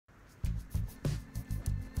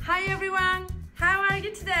Hi everyone, how are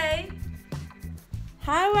you today?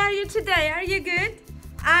 How are you today? Are you good?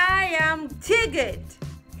 I am too good.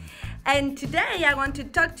 And today I want to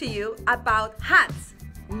talk to you about hats.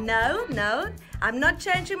 No, I'm not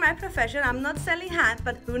changing my profession. I'm not selling hats,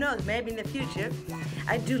 but who knows, maybe in the future.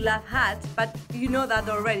 I do love hats, but you know that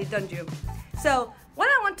already, don't you? So what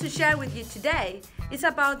I want to share with you today is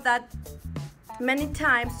about that many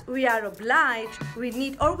times we are obliged, we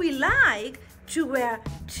need or we like to wear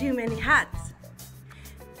too many hats.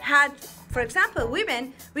 For example,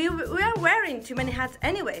 women, we are wearing too many hats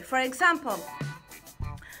anyway. For example,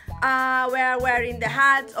 we are wearing the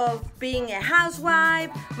hat of being a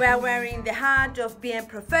housewife, we are wearing the hat of being a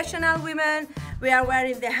professional woman, we are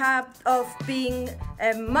wearing the hat of being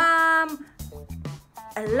a mom,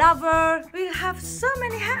 a lover. We have so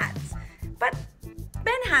many hats, but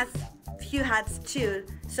Ben has few hats too,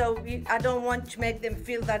 so I don't want to make them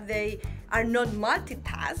feel that they are not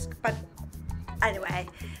multitask, but anyway.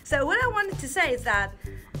 So what I wanted to say is that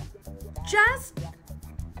just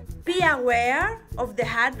be aware of the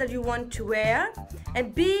hat that you want to wear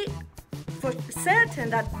and be for certain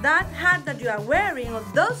that that hat that you are wearing or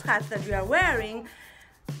those hats that you are wearing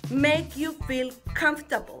make you feel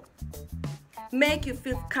comfortable. Make you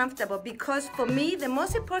feel comfortable, because for me the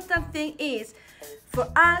most important thing is for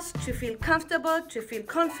us to feel comfortable, to feel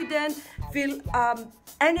confident, feel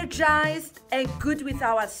energized and good with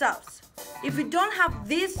ourselves. If we don't have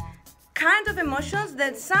these kind of emotions,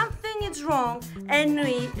 then something is wrong and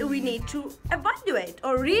we need to evaluate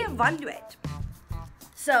or reevaluate.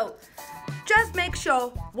 So just make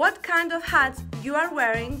sure what kind of hats you are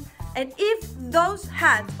wearing, and if those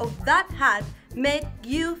hats or that hat make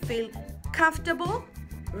you feel comfortable,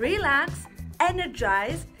 relaxed,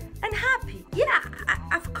 energized, and happy. Yeah,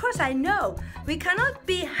 of course I know we cannot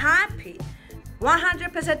be happy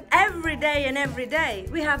 100% every day and every day.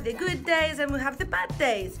 We have the good days and we have the bad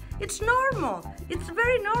days. It's normal. It's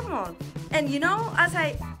very normal. And you know, as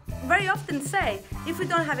I very often say, if we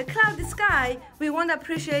don't have a cloudy sky, we won't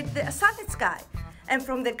appreciate the sunny sky. And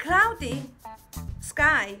from the cloudy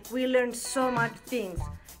sky, we learn so much things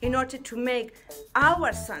in order to make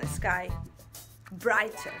our sunny sky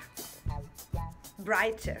brighter.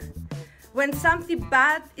 When something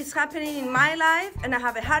bad is happening in my life and I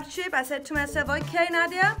have a hardship, I said to myself, okay,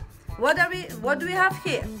 Nadia, what do we have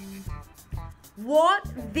here? What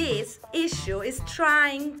this issue is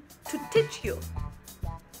trying to teach you.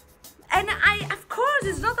 And of course,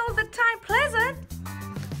 it's not all the time pleasant.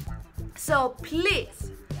 So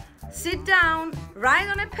please, sit down, write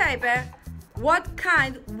on a paper,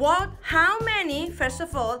 how many, first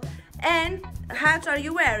of all, and hats are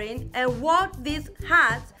you wearing, and what these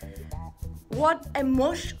hats, what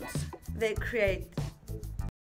emotions they create